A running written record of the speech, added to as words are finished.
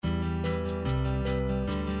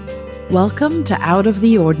Welcome to Out of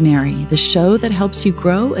the Ordinary, the show that helps you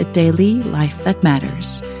grow a daily life that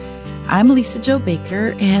matters. I'm Lisa-Jo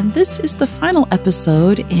Baker, and this is the final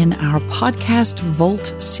episode in our podcast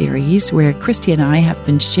Volt series, where Christy and I have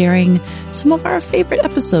been sharing some of our favorite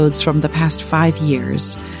episodes from the past 5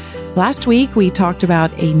 years. Last week, we talked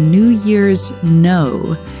about a New Year's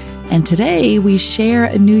no, and today we share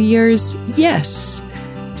a New Year's yes.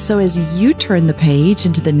 So as you turn the page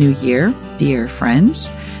into the new year, dear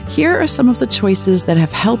friends, here are some of the choices that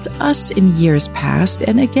have helped us in years past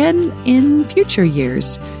and again in future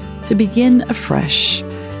years to begin afresh.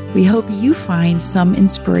 We hope you find some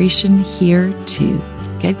inspiration here too.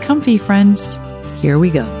 Get comfy, friends. Here we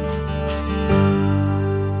go.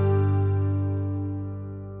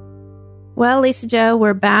 Well, Lisa-Jo,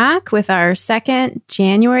 we're back with our second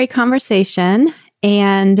January conversation,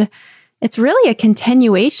 and it's really a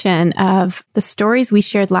continuation of the stories we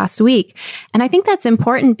shared last week. And I think that's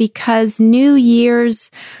important because New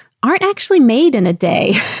Year's aren't actually made in a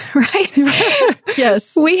day, right?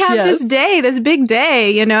 Yes. We have this day, this big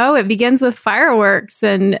day, it begins with fireworks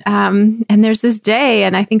and there's this day.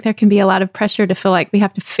 And I think there can be a lot of pressure to feel like we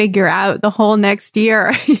have to figure out the whole next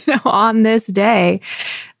year, on this day.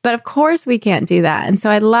 But of course we can't do that. And so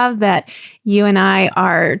I love that you and I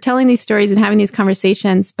are telling these stories and having these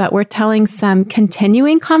conversations, but we're telling some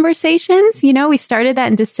continuing conversations. We started that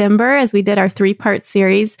in December as we did our 3-part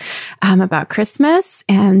series about Christmas.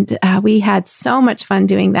 And we had so much fun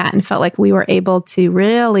doing that and felt like we were able to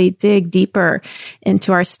really dig deeper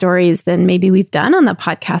into our stories than maybe we've done on the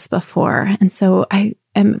podcast before. And so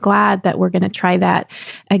I'm glad that we're going to try that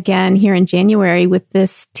again here in January with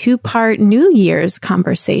this 2-part New Year's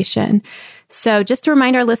conversation. So just to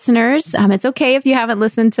remind our listeners, it's okay if you haven't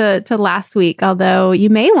listened to last week, although you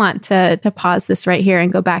may want to pause this right here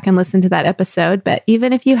and go back and listen to that episode. But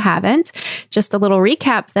even if you haven't, just a little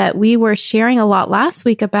recap that we were sharing a lot last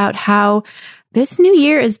week about how this new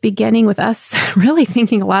year is beginning with us really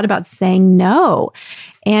thinking a lot about saying no.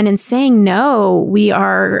 And in saying no, we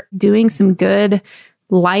are doing some good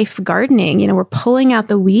life gardening. We're pulling out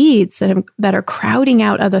the weeds that are crowding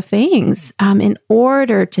out other things in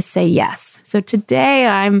order to say yes. So today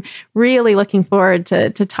I'm really looking forward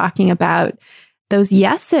to talking about those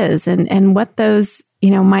yeses and what those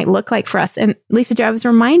might look like for us. And Lisa-Jo, I was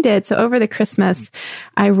reminded, so over the Christmas,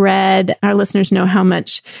 I read, our listeners know how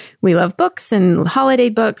much we love books and holiday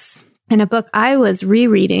books. And a book I was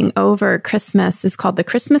rereading over Christmas is called The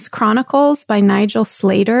Christmas Chronicles by Nigel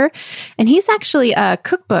Slater. And he's actually a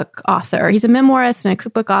cookbook author. He's a memoirist and a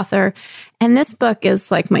cookbook author. And this book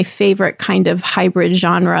is like my favorite kind of hybrid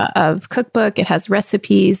genre of cookbook. It has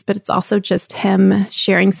recipes, but it's also just him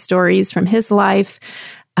sharing stories from his life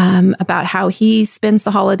about how he spends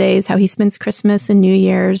the holidays, how he spends Christmas and New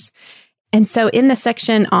Year's. And so in the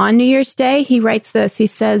section on New Year's Day, he writes this. He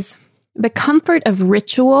says, "The comfort of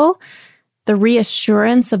ritual, the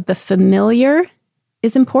reassurance of the familiar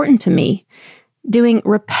is important to me. Doing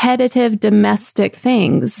repetitive domestic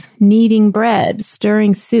things, kneading bread,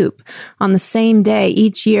 stirring soup on the same day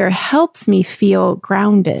each year helps me feel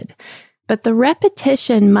grounded. But the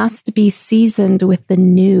repetition must be seasoned with the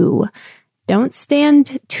new. Don't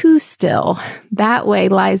stand too still. That way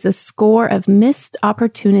lies a score of missed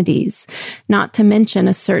opportunities, not to mention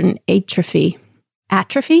a certain atrophy."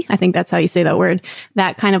 Atrophy? I think that's how you say that word.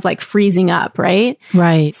 That kind of like freezing up, right?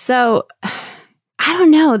 Right. So I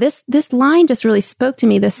don't know. This line just really spoke to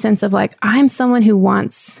me, this sense of like, I'm someone who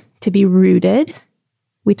wants to be rooted.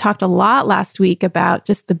 We talked a lot last week about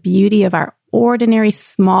just the beauty of our ordinary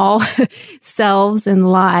small selves and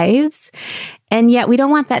lives. And yet we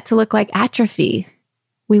don't want that to look like atrophy.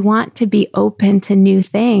 We want to be open to new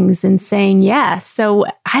things and saying yes. So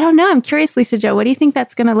I don't know. I'm curious, Lisa-Jo, what do you think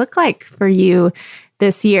that's going to look like for you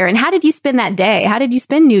this year? And how did you spend that day? How did you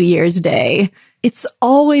spend New Year's Day? It's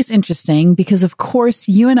always interesting because, of course,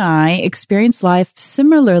 you and I experience life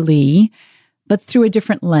similarly, but through a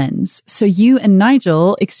different lens. So you and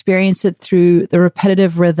Nigel experience it through the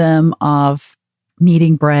repetitive rhythm of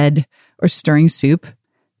kneading bread or stirring soup.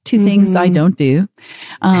 Two things I don't do.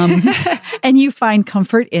 And you find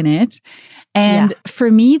comfort in it. And for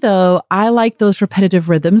me, though, I like those repetitive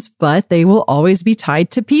rhythms, but they will always be tied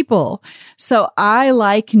to people. So I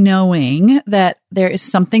like knowing that there is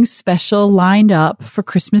something special lined up for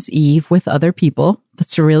Christmas Eve with other people.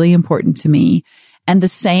 That's really important to me. And the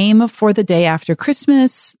same for the day after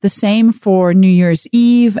Christmas, the same for New Year's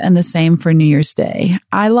Eve, and the same for New Year's Day.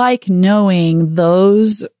 I like knowing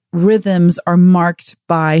those rhythms are marked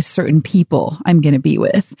by certain people I'm going to be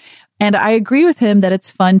with. And I agree with him that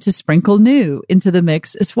it's fun to sprinkle new into the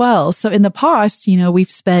mix as well. So in the past,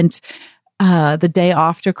 we've spent the day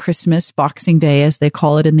after Christmas, Boxing Day, as they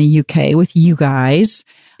call it in the UK, with you guys.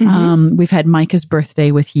 We've had Micah's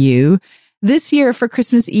birthday with you. This year for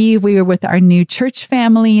Christmas Eve, we were with our new church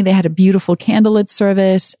family. They had a beautiful candlelit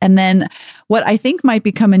service. And then what I think might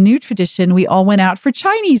become a new tradition, we all went out for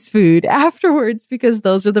Chinese food afterwards because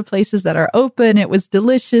those are the places that are open. It was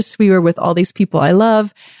delicious. We were with all these people I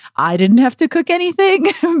love. I didn't have to cook anything,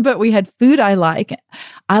 but we had food I like.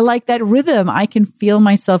 I like that rhythm. I can feel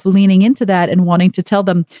myself leaning into that and wanting to tell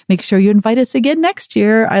them, make sure you invite us again next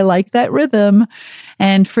year. I like that rhythm.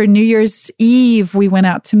 And for New Year's Eve, we went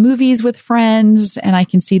out to movies with friends, and I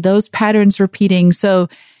can see those patterns repeating. So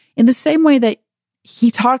in the same way that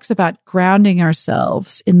he talks about grounding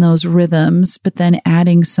ourselves in those rhythms, but then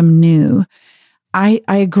adding some new, I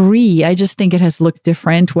agree. I just think it has looked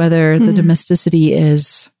different, whether the domesticity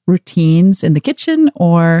is routines in the kitchen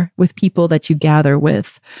or with people that you gather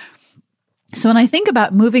with. So when I think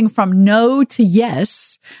about moving from no to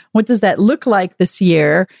yes, what does that look like this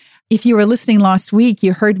year? If you were listening last week,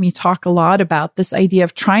 you heard me talk a lot about this idea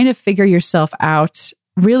of trying to figure yourself out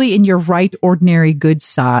really in your right, ordinary, good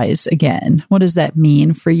size again. What does that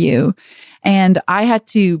mean for you? And I had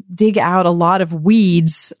to dig out a lot of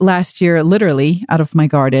weeds last year, literally out of my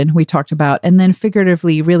garden, we talked about, and then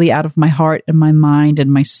figuratively, really out of my heart and my mind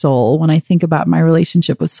and my soul when I think about my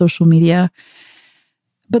relationship with social media.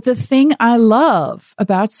 But the thing I love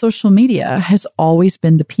about social media has always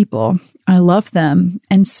been the people. I love them.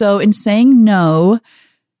 And so in saying no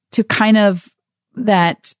to kind of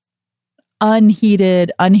that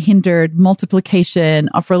unheeded, unhindered multiplication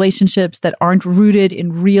of relationships that aren't rooted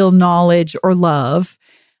in real knowledge or love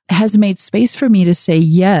has made space for me to say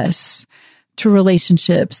yes to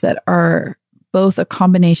relationships that are both a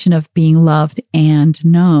combination of being loved and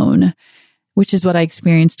known, which is what I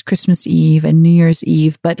experienced Christmas Eve and New Year's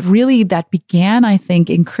Eve. But really that began, I think,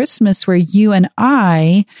 in Christmas, where you and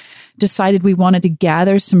I decided we wanted to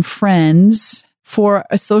gather some friends for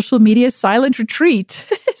a social media silent retreat.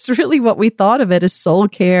 It's really what we thought of it as soul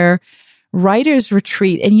care writer's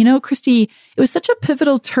retreat. And you know, Christy, it was such a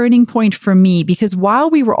pivotal turning point for me because while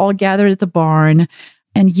we were all gathered at the barn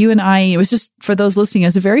and you and I, it was just, for those listening, it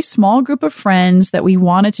was a very small group of friends that we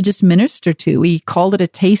wanted to just minister to. We called it a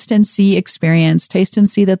taste and see experience, taste and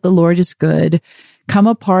see that the Lord is good. Come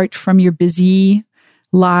apart from your busy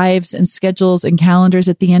lives and schedules and calendars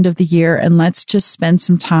at the end of the year, and let's just spend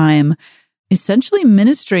some time essentially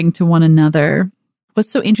ministering to one another.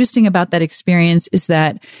 What's so interesting about that experience is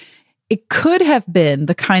that it could have been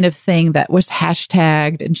the kind of thing that was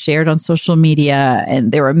hashtagged and shared on social media.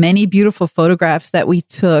 And there were many beautiful photographs that we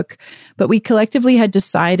took, but we collectively had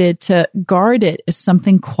decided to guard it as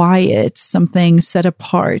something quiet, something set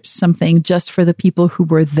apart, something just for the people who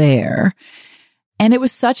were there. And it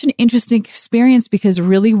was such an interesting experience because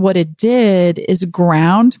really what it did is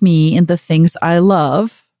ground me in the things I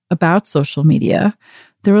love about social media,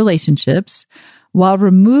 the relationships, while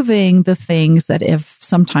removing the things that have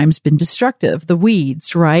sometimes been destructive, the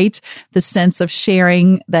weeds, right? The sense of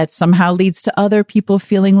sharing that somehow leads to other people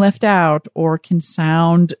feeling left out or can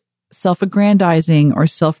sound self-aggrandizing or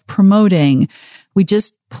self-promoting. We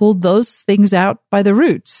just pulled those things out by the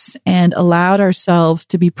roots and allowed ourselves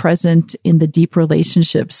to be present in the deep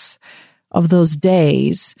relationships of those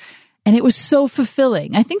days. And it was so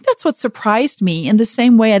fulfilling. I think that's what surprised me in the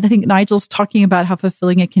same way I think Nigel's talking about how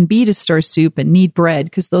fulfilling it can be to stir soup and knead bread,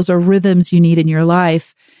 because those are rhythms you need in your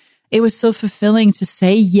life. It was so fulfilling to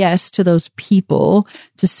say yes to those people,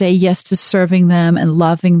 to say yes to serving them and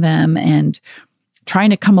loving them and trying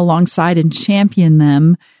to come alongside and champion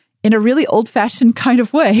them in a really old-fashioned kind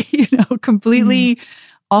of way, completely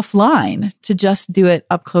offline, to just do it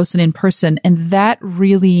up close and in person. And that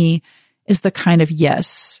really is the kind of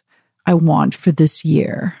yes I want for this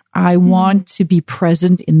year. I want to be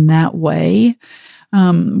present in that way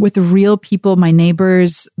with the real people, my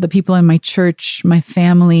neighbors, the people in my church, my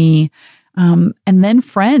family, and then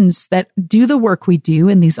friends that do the work we do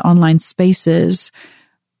in these online spaces,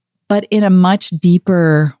 but in a much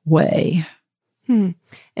deeper way.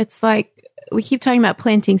 It's like we keep talking about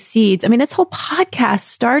planting seeds. I mean, this whole podcast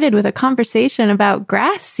started with a conversation about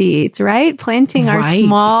grass seeds, right? Planting our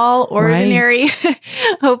small, ordinary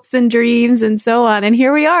hopes and dreams and so on. And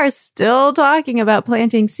here we are still talking about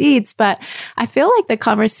planting seeds. But I feel like the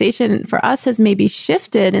conversation for us has maybe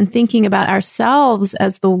shifted in thinking about ourselves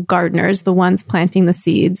as the gardeners, the ones planting the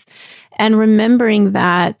seeds. And remembering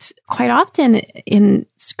that quite often in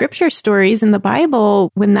scripture stories in the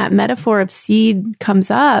Bible, when that metaphor of seed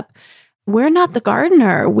comes up, we're not the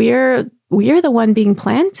gardener. We're the one being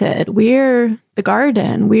planted. We're the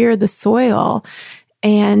garden. We're the soil.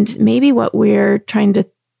 And maybe what we're trying to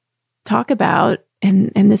talk about,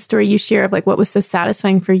 and this story you share of like what was so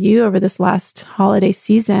satisfying for you over this last holiday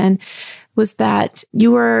season was that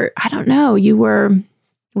you were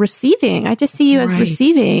receiving. I just see you as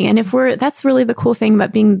receiving. And that's really the cool thing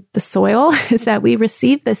about being the soil is that we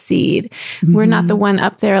receive the seed. Mm-hmm. We're not the one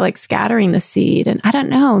up there like scattering the seed. And I don't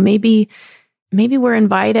know, maybe we're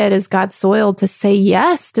invited as God's soil to say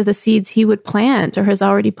yes to the seeds he would plant or has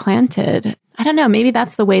already planted. I don't know, maybe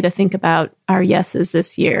that's the way to think about our yeses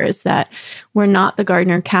this year is that we're not the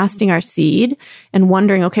gardener casting our seed and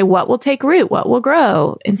wondering, okay, what will take root? What will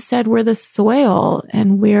grow? Instead, we're the soil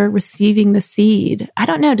and we're receiving the seed. I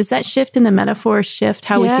don't know. Does that shift in the metaphor shift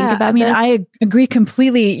how we think about this? I agree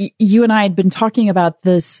completely. You and I had been talking about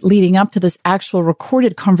this leading up to this actual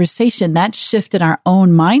recorded conversation, that shift in our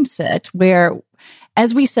own mindset where,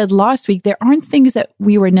 as we said last week, there aren't things that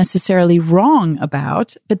we were necessarily wrong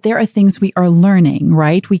about, but there are things we are learning,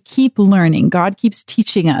 right? We keep learning. God keeps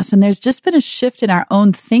teaching us. And there's just been a shift in our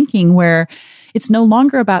own thinking where it's no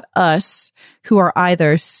longer about us who are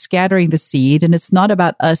either scattering the seed, and it's not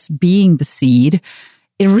about us being the seed.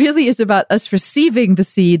 It really is about us receiving the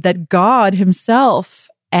seed that God himself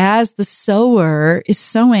as the sower is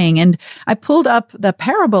sowing. And I pulled up the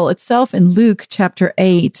parable itself in Luke chapter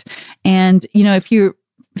 8. And, if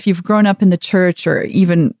you've grown up in the church or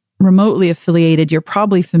even remotely affiliated, you're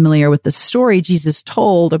probably familiar with the story Jesus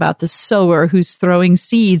told about the sower who's throwing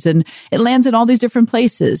seeds, and it lands in all these different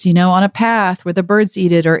places, on a path where the birds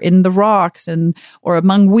eat it, or in the rocks or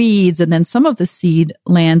among weeds. And then some of the seed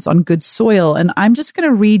lands on good soil. And I'm just going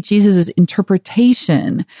to read Jesus's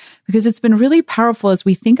interpretation because it's been really powerful as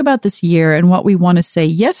we think about this year and what we want to say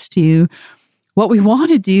yes to. What we want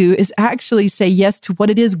to do is actually say yes to what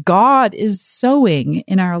it is God is sowing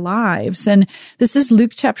in our lives. And this is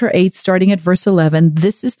Luke chapter 8, starting at verse 11.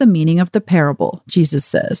 This is the meaning of the parable. Jesus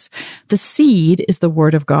says, "The seed is the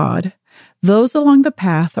word of God. Those along the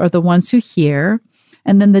path are the ones who hear,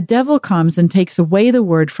 and then the devil comes and takes away the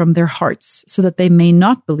word from their hearts so that they may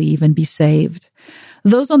not believe and be saved.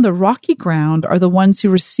 Those on the rocky ground are the ones who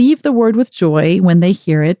receive the word with joy when they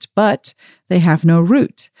hear it, but they have no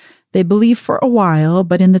root. They believe for a while,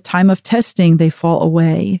 but in the time of testing, they fall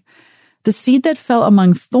away. The seed that fell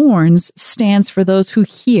among thorns stands for those who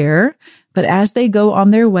hear, but as they go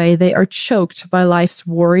on their way, they are choked by life's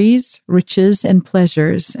worries, riches, and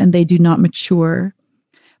pleasures, and they do not mature.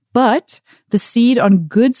 But the seed on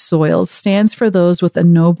good soil stands for those with a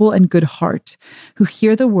noble and good heart, who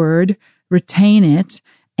hear the word, retain it,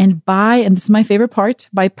 and and this is my favorite part,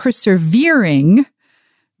 by persevering,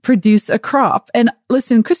 produce a crop." And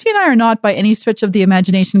listen, Christy and I are not by any stretch of the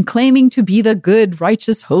imagination claiming to be the good,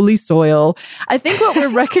 righteous, holy soil. I think what we're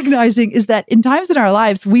recognizing is that in times in our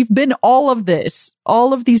lives, we've been all of this,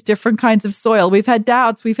 all of these different kinds of soil. We've had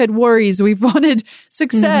doubts, we've had worries, we've wanted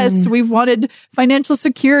success, we've wanted financial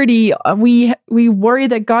security. We worry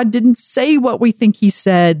that God didn't say what we think he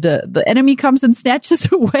said. The enemy comes and snatches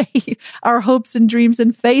away our hopes and dreams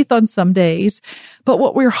and faith on some days. But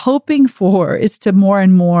what we're hoping for is to more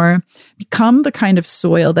and more become the kind of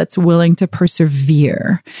soil that's willing to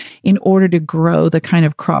persevere in order to grow the kind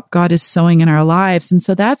of crop God is sowing in our lives. And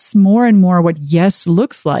so that's more and more what yes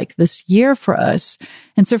looks like this year for us.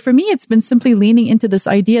 And so for me, it's been simply leaning into this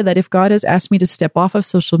idea that if God has asked me to step off of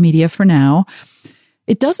social media for now,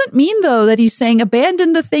 it doesn't mean, though, that he's saying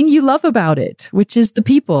abandon the thing you love about it, which is the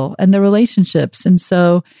people and the relationships. And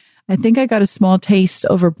so I think I got a small taste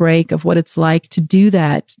over break of what it's like to do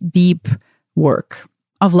that deep work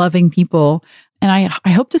of loving people. And I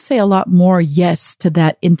hope to say a lot more yes to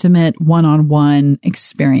that intimate one-on-one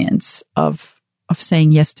experience of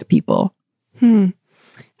saying yes to people.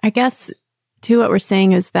 I guess, too, what we're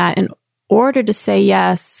saying is that in order to say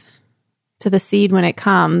yes to the seed when it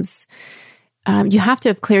comes, you have to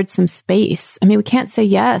have cleared some space. I mean, we can't say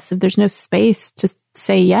yes if there's no space to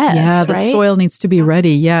say yes. Yeah, the soil needs to be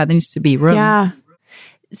ready. Yeah, there needs to be room. Yeah.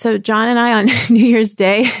 So John and I on New Year's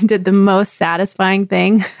Day did the most satisfying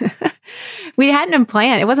thing. We hadn't been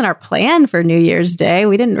planned. It wasn't our plan for New Year's Day.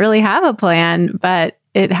 We didn't really have a plan, but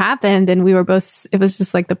it happened, and we were both. It was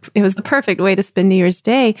just like it was the perfect way to spend New Year's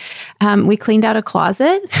Day. We cleaned out a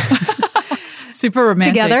closet. Super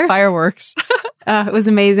romantic. Together. Fireworks. It was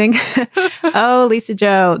amazing. Oh, Lisa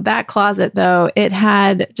Jo, that closet, though, it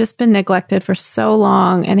had just been neglected for so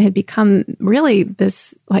long and had become really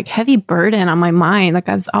this like heavy burden on my mind. Like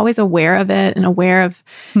I was always aware of it and aware of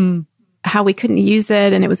how we couldn't use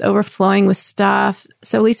it, and it was overflowing with stuff.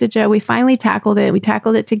 So Lisa Jo, we finally tackled it. We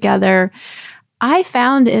tackled it together. I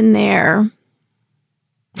found in there,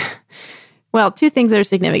 well, two things that are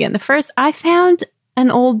significant. The first, I found an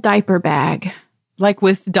old diaper bag. Like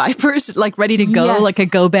with diapers, like ready to go, Yes. like a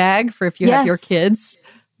go bag for if you have your kids.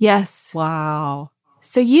 Yes. Wow.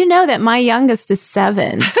 So you know that my youngest is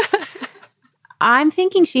 7. I'm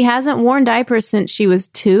thinking she hasn't worn diapers since she was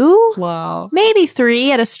 2, Wow. maybe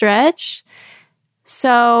 3 at a stretch.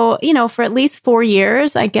 So, for at least 4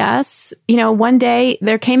 years, I guess, one day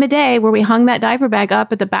there came a day where we hung that diaper bag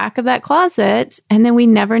up at the back of that closet and then we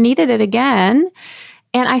never needed it again.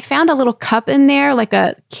 And I found a little cup in there, like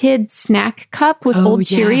a kid snack cup with old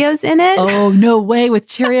Cheerios in it. Oh, no way, with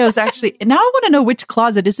Cheerios, actually. Now I want to know which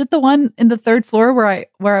closet. Is it the one in the 3rd floor where I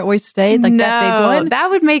always stayed? Like that big one? That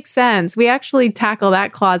would make sense. We actually tackle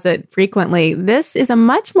that closet frequently. This is a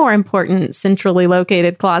much more important centrally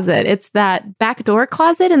located closet. It's that back door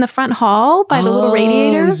closet in the front hall by the little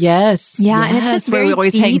radiator. Yes. Yeah, and it's just where very we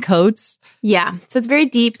always hang deep. coats. Yeah. So it's very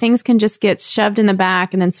deep. Things can just get shoved in the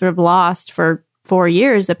back and then sort of lost for 4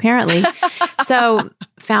 years, apparently. So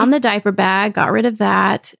found the diaper bag, got rid of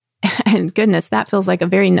that. And goodness, that feels like a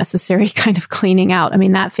very necessary kind of cleaning out. I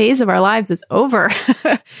mean, that phase of our lives is over.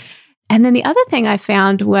 And then the other thing I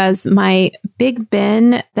found was my big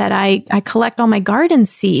bin that I collect all my garden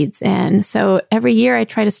seeds in. So every year I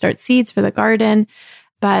try to start seeds for the garden,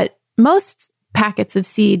 but most packets of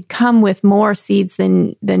seed come with more seeds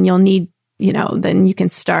than you'll need, then you can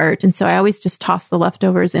start. And so I always just toss the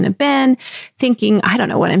leftovers in a bin thinking, I don't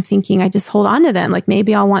know what I'm thinking. I just hold on to them. Like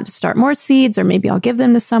maybe I'll want to start more seeds or maybe I'll give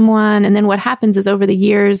them to someone. And then what happens is over the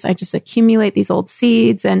years, I just accumulate these old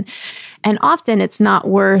seeds and often it's not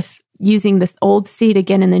worth using this old seed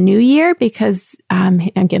again in the new year because I'm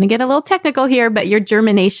going to get a little technical here, but your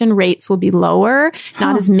germination rates will be lower.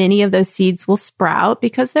 Not as many of those seeds will sprout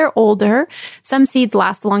because they're older. Some seeds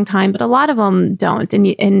last a long time, but a lot of them don't.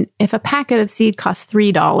 And if a packet of seed costs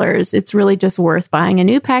 $3, it's really just worth buying a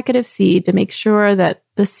new packet of seed to make sure that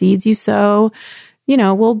the seeds you sow,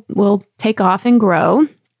 will take off and grow.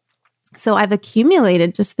 So I've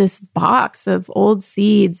accumulated just this box of old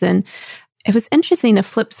seeds, and it was interesting to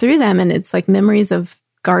flip through them, and it's like memories of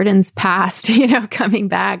gardens past, coming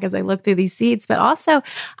back as I look through these seeds. But also,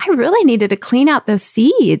 I really needed to clean out those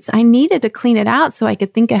seeds. I needed to clean it out so I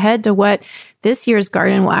could think ahead to what this year's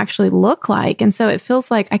garden will actually look like. And so it feels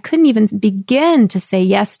like I couldn't even begin to say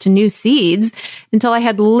yes to new seeds until I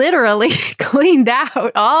had literally cleaned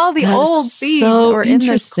out all the old seeds that were in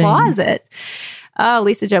this closet. Oh,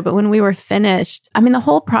 Lisa Jo, but when we were finished, the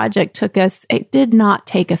whole project it did not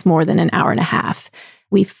take us more than an hour and a half.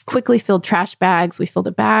 We quickly filled trash bags. We filled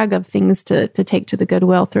a bag of things to take to the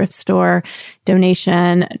Goodwill thrift store,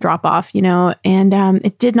 donation, drop off, and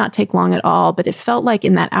it did not take long at all. But it felt like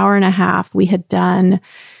in that hour and a half, we had done,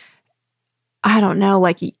 I don't know,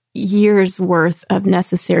 like years worth of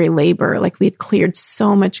necessary labor. Like we had cleared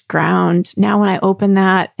so much ground. Now when I open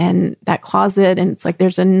that closet and it's like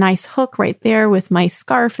there's a nice hook right there with my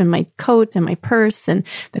scarf and my coat and my purse and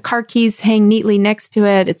the car keys hang neatly next to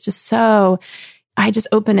it. It's just I just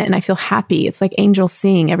open it and I feel happy. It's like angels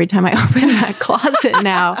sing every time I open that closet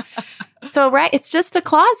now. So, right, it's just a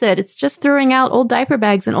closet. It's just throwing out old diaper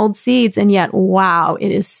bags and old seeds. And yet, wow,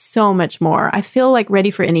 it is so much more. I feel like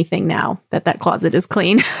ready for anything now that closet is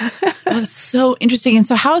clean. That's so interesting. And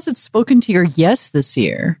so how has it spoken to your yes this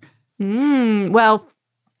year? Well,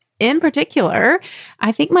 in particular,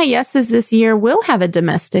 I think my yeses this year will have a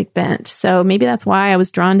domestic bent. So maybe that's why I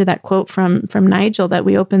was drawn to that quote from Nigel that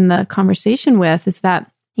we opened the conversation with, is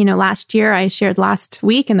that last year, I shared last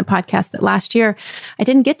week in the podcast that last year I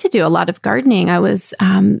didn't get to do a lot of gardening. I was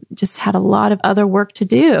just had a lot of other work to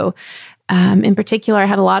do. In particular, I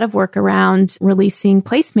had a lot of work around releasing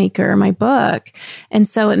Placemaker, my book. And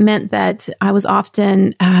so it meant that I was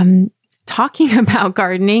often talking about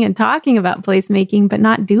gardening and talking about placemaking, but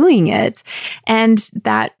not doing it. And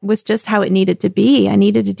that was just how it needed to be. I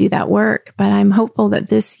needed to do that work. But I'm hopeful that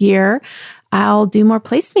this year, I'll do more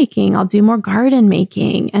placemaking. I'll do more garden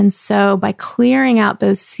making. And so by clearing out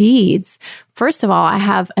those seeds, first of all, I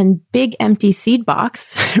have a big empty seed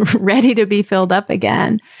box ready to be filled up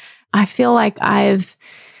again. I feel like I've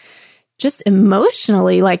just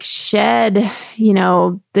emotionally shed,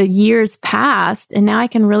 the years past. And now I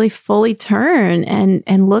can really fully turn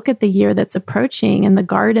and look at the year that's approaching and the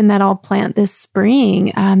garden that I'll plant this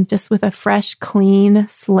spring, just with a fresh, clean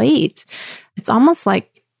slate. It's almost like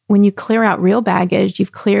when you clear out real baggage,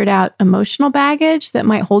 you've cleared out emotional baggage that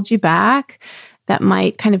might hold you back, that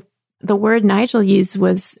might the word Nigel used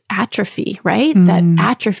was atrophy, right? That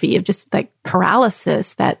atrophy of just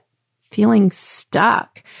paralysis, that feeling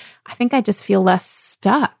stuck. I think I just feel less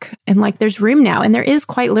stuck and there's room now. And there is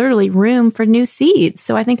quite literally room for new seeds.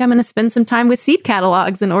 So I think I'm going to spend some time with seed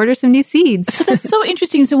catalogs and order some new seeds. So that's so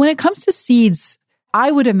interesting. So when it comes to seeds,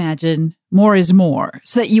 I would imagine more is more,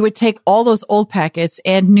 so that you would take all those old packets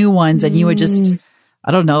and new ones and you would just,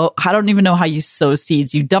 I don't know. I don't even know how you sow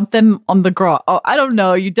seeds. You dump them on the ground. Oh, I don't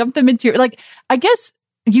know. You dump them into your, like, I guess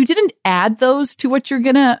you didn't add those to what you're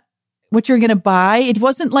going to buy. It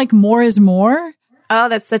wasn't like more is more. Oh,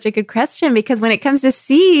 that's such a good question, because when it comes to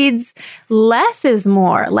seeds, less is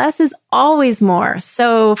more. Less is always more.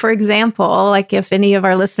 So, for example, like if any of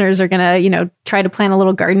our listeners are going to, try to plant a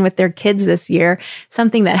little garden with their kids this year,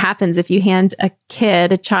 something that happens if you hand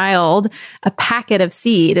a child, a packet of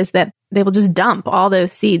seed is that they will just dump all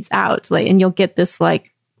those seeds out, and you'll get this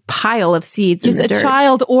pile of seeds in the dirt. A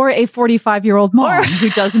child or a 45-year-old mom who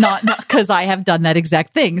does not know, because I have done that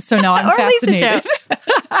exact thing. So now I'm fascinated.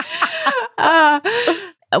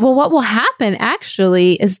 Well, what will happen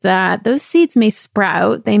actually is that those seeds may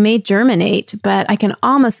sprout, they may germinate, but I can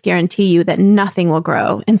almost guarantee you that nothing will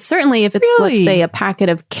grow. And certainly if it's, let's say, a packet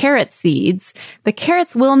of carrot seeds, the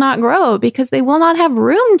carrots will not grow because they will not have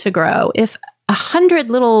room to grow. If 100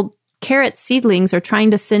 little carrot seedlings are trying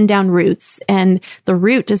to send down roots, and the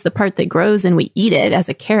root is the part that grows and we eat it as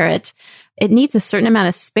a carrot, it needs a certain amount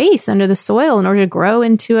of space under the soil in order to grow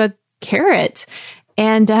into a carrot.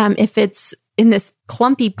 And if it's in this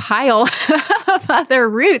clumpy pile of other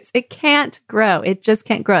roots, it can't grow. It just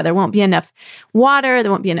can't grow. There won't be enough water.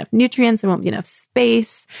 There won't be enough nutrients. There won't be enough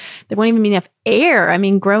space. There won't even be enough air. I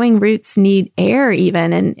mean, growing roots need air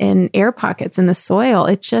even, and air pockets in the soil.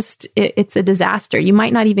 It's a disaster. You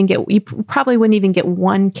probably wouldn't even get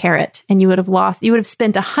one carrot, and you would have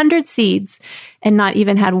spent 100 seeds and not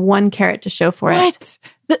even had one carrot to show for it.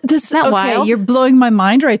 This is that wild? You're blowing my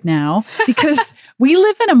mind right now, because we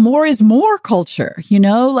live in a more is more culture,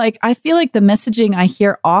 I feel like the messaging I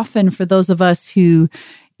hear often for those of us who,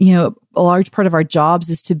 a large part of our jobs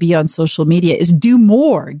is to be on social media is do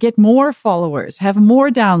more, get more followers, have more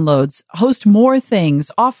downloads, host more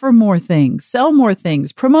things, offer more things, sell more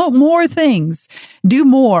things, promote more things, do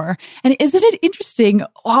more. And isn't it interesting?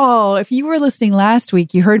 Oh, if you were listening last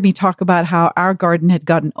week, you heard me talk about how our garden had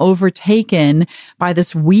gotten overtaken by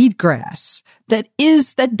this weed grass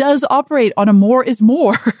that does operate on a more is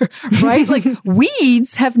more, right? Like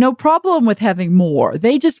weeds have no problem with having more.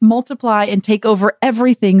 They just multiply and take over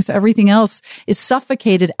everything. So everything else is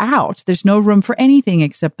suffocated out. There's no room for anything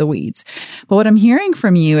except the weeds. But what I'm hearing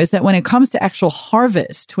from you is that when it comes to actual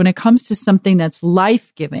harvest, when it comes to something that's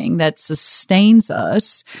life-giving, that sustains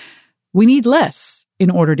us, we need less in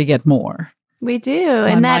order to get more. We do.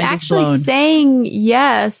 And that actually saying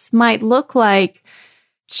yes might look like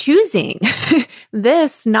choosing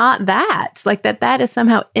this, not that. Like that is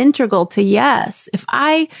somehow integral to yes. If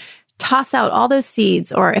I toss out all those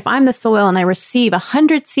seeds, or if I'm the soil and I receive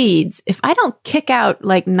 100 seeds, if I don't kick out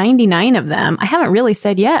like 99 of them, I haven't really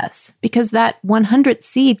said yes, because that 100th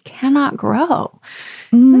seed cannot grow.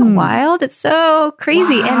 Isn't that wild? It's so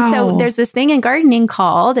crazy. Wow. And so there's this thing in gardening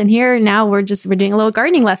called, and here now we're doing a little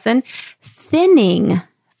gardening lesson, thinning.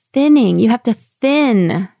 You have to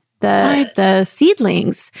thin the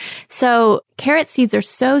seedlings. So carrot seeds are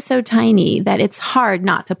so tiny that it's hard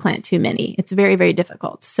not to plant too many. It's very, very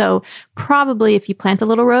difficult. So probably if you plant a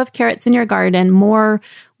little row of carrots in your garden, more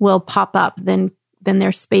will pop up than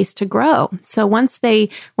there's space to grow. So once they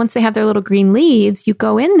have their little green leaves, you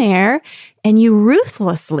go in there and you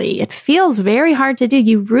ruthlessly, it feels very hard to do,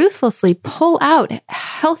 you ruthlessly pull out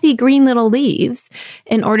healthy green little leaves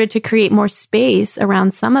in order to create more space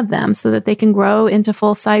around some of them so that they can grow into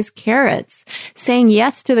full-size carrots. Saying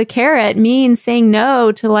yes to the carrot means saying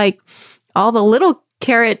no to like all the little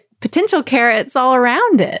potential carrots all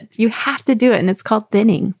around it. You have to do it, and it's called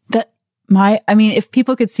thinning. If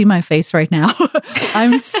people could see my face right now,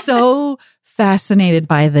 I'm so fascinated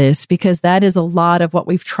by this, because that is a lot of what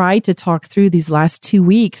we've tried to talk through these last 2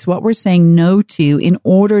 weeks, what we're saying no to in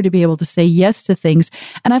order to be able to say yes to things.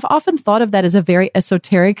 And I've often thought of that as a very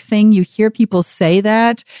esoteric thing. You hear people say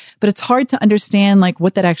that, but it's hard to understand like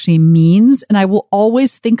what that actually means. And I will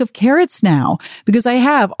always think of carrots now, because I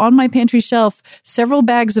have on my pantry shelf several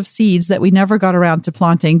bags of seeds that we never got around to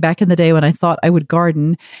planting back in the day when I thought I would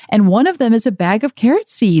garden. And one of them is a bag of carrot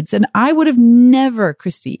seeds. And I would have never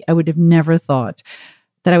thought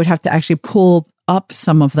that I would have to actually pull up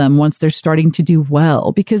some of them once they're starting to do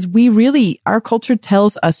well, because our culture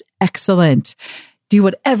tells us excellent, do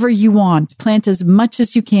whatever you want, plant as much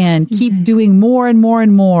as you can, keep doing more and more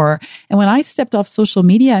and more. And when I stepped off social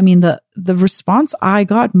media, I mean, the response I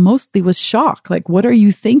got mostly was shock. Like, what are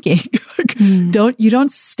you thinking? You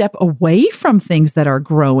don't step away from things that are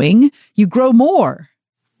growing, you grow more.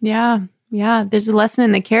 Yeah, there's a lesson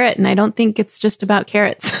in the carrot, and I don't think it's just about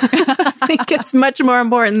carrots. I think it's much more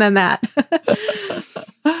important than that.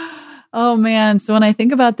 Oh man. So when I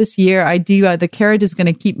think about this year, I do, the carrot is going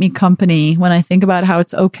to keep me company when I think about how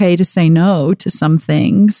it's okay to say no to some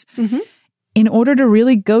things in order to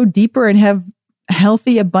really go deeper and have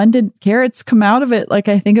healthy, abundant carrots come out of it. Like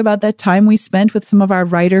I think about that time we spent with some of our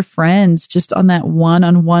writer friends just on that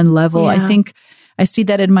one-on-one level. I think I see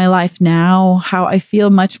that in my life now, how I feel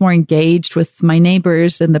much more engaged with my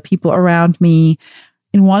neighbors and the people around me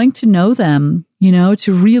in wanting to know them,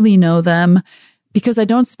 to really know them, because I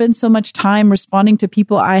don't spend so much time responding to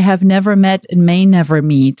people I have never met and may never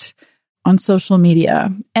meet on social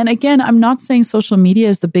media. And again, I'm not saying social media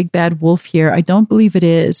is the big bad wolf here. I don't believe it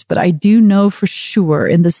is, but I do know for sure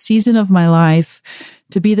in the season of my life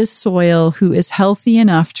to be the soil who is healthy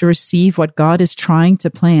enough to receive what God is trying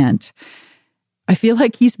to plant. I feel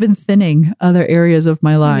like he's been thinning other areas of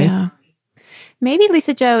my life. Yeah. Maybe,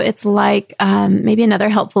 Lisa-Jo, it's like maybe another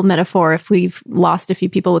helpful metaphor, if we've lost a few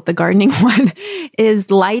people with the gardening one, is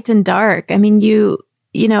light and dark. I mean,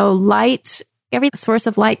 light, every source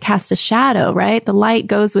of light casts a shadow, right? The light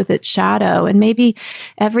goes with its shadow. And maybe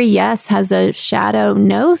every yes has a shadow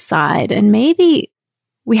no side. And maybe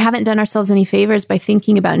we haven't done ourselves any favors by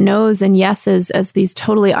thinking about no's and yeses as these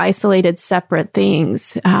totally isolated, separate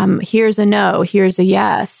things. Here's a no, here's a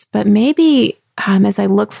yes. But maybe as I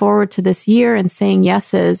look forward to this year and saying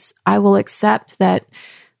yeses, I will accept that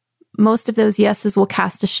most of those yeses will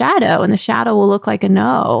cast a shadow and the shadow will look like a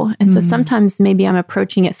no. And so sometimes maybe I'm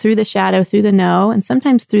approaching it through the shadow, through the no, and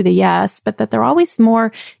sometimes through the yes, but that they're always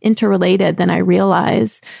more interrelated than I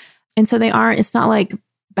realize. And so it's not like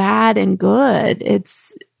bad and good.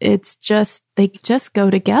 It's just, they just go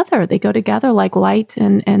together. They go together like light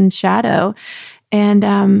and shadow. And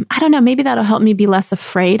I don't know, maybe that'll help me be less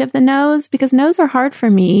afraid of the no's, because no's are hard for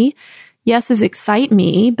me. Yeses excite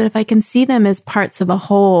me, but if I can see them as parts of a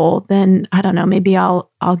whole, then I don't know, maybe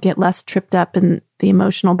I'll get less tripped up in the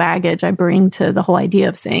emotional baggage I bring to the whole idea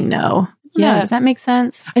of saying no. Yeah. Does that make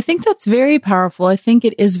sense? I think that's very powerful. I think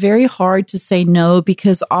it is very hard to say no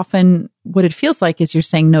because often what it feels like is you're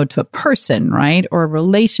saying no to a person, right? Or a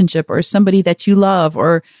relationship or somebody that you love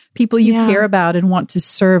or people you care about and want to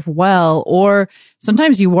serve well. Or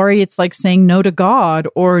sometimes you worry it's like saying no to God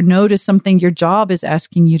or no to something your job is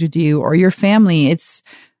asking you to do or your family. It's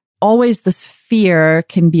always this fear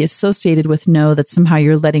can be associated with no, that somehow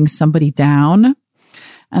you're letting somebody down.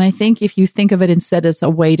 And I think if you think of it instead as a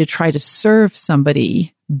way to try to serve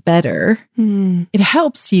somebody better, it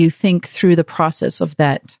helps you think through the process of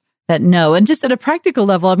that no. And just at a practical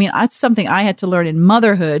level, I mean, that's something I had to learn in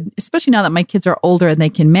motherhood, especially now that my kids are older and they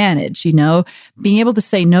can manage, being able to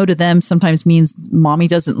say no to them sometimes means mommy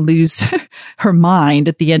doesn't lose her mind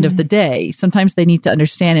at the end of the day. Sometimes they need to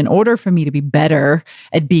understand in order for me to be better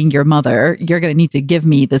at being your mother, you're going to need to give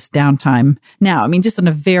me this downtime now. I mean, just on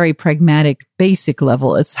a very pragmatic, basic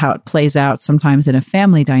level is how it plays out sometimes in a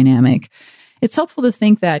family dynamic. It's helpful to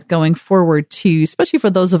think that going forward too, especially for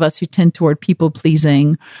those of us who tend toward people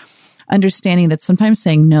pleasing, understanding that sometimes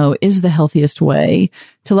saying no is the healthiest way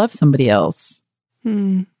to love somebody else.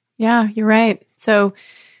 Yeah, you're right. So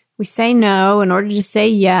we say no in order to say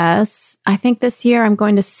yes. I think this year I'm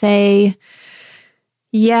going to say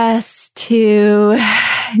yes to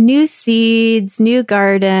new seeds, new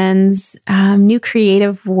gardens, new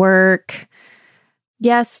creative work.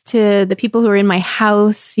 Yes to the people who are in my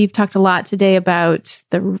house. You've talked a lot today about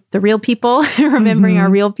the real people, remembering our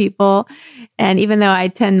real people. And even though I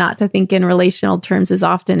tend not to think in relational terms as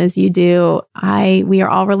often as you do, we are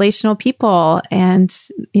all relational people, and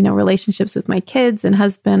relationships with my kids and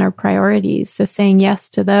husband are priorities. So saying yes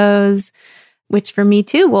to those, which for me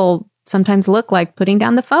too will sometimes look like putting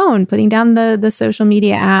down the phone, putting down the social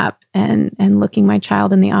media app, and looking my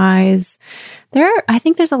child in the eyes. I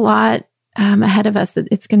think there's a lot ahead of us that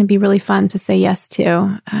it's going to be really fun to say yes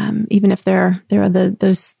to, even if there are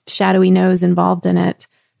those shadowy no's involved in it.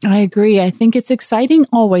 I agree. I think it's exciting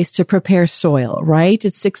always to prepare soil, right?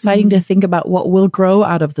 It's exciting to think about what will grow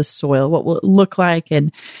out of the soil, what will it look like,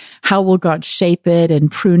 and how will God shape it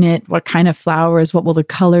and prune it? What kind of flowers? What will the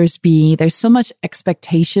colors be? There's so much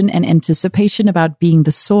expectation and anticipation about being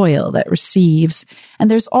the soil that receives. And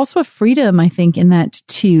there's also a freedom, I think, in that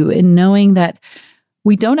too, in knowing that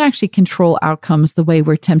we don't actually control outcomes the way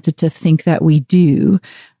we're tempted to think that we do.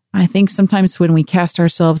 I think sometimes when we cast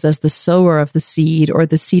ourselves as the sower of the seed or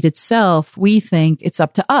the seed itself, we think it's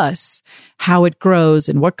up to us how it grows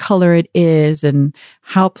and what color it is and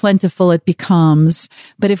how plentiful it becomes.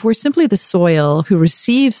 But if we're simply the soil who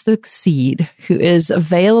receives the seed, who is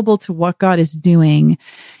available to what God is doing,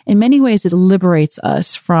 in many ways it liberates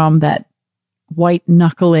us from that white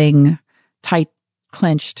knuckling, tight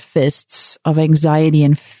clenched fists of anxiety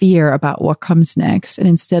and fear about what comes next, and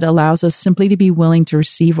instead allows us simply to be willing to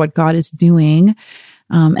receive what God is doing,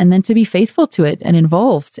 and then to be faithful to it and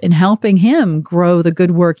involved in helping Him grow the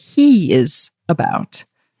good work He is about.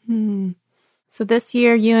 So this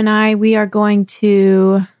year, you and I, we are going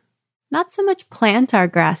to not so much plant our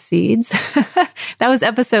grass seeds. That was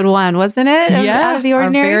episode 1, wasn't it? Out of the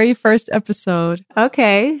Ordinary? Our very first episode.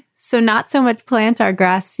 Okay. So not so much plant our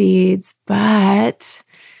grass seeds, but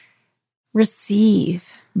receive.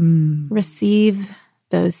 Receive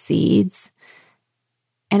those seeds.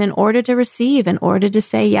 And in order to receive, in order to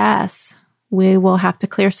say yes, we will have to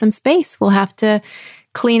clear some space. We'll have to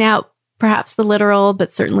clean out perhaps the literal,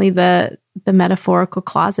 but certainly the metaphorical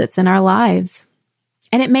closets in our lives.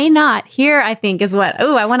 And it may not. Here, I think, is what,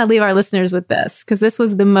 I want to leave our listeners with this, because this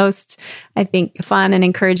was the most, I think, fun and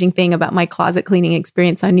encouraging thing about my closet cleaning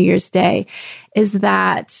experience on New Year's Day, is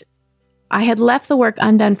that I had left the work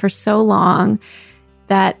undone for so long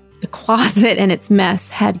that the closet and its mess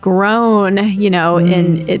had grown,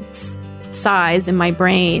 in its size in my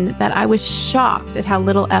brain, that I was shocked at how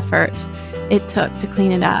little effort it took to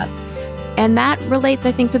clean it up. And that relates,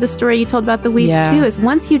 I think, to the story you told about the weeds too, is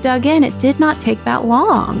once you dug in, it did not take that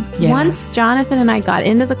long. Yeah. Once Jonathan and I got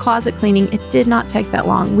into the closet cleaning, it did not take that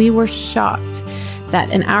long. We were shocked that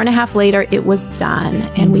an hour and a half later, it was done.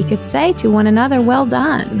 And we could say to one another, well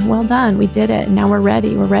done, we did it. And now we're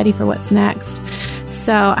ready for what's next.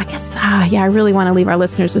 So I guess, I really want to leave our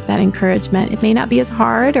listeners with that encouragement. It may not be as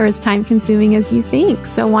hard or as time consuming as you think.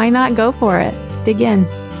 So why not go for it? Dig in,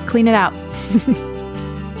 clean it out.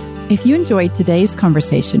 If you enjoyed today's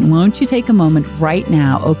conversation, won't you take a moment right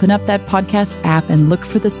now, open up that podcast app and look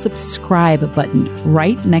for the subscribe button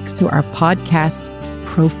right next to our podcast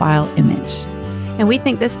profile image. And we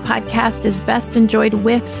think this podcast is best enjoyed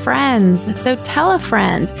with friends. So tell a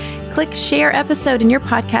friend, click share episode in your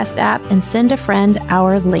podcast app and send a friend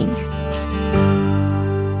our link.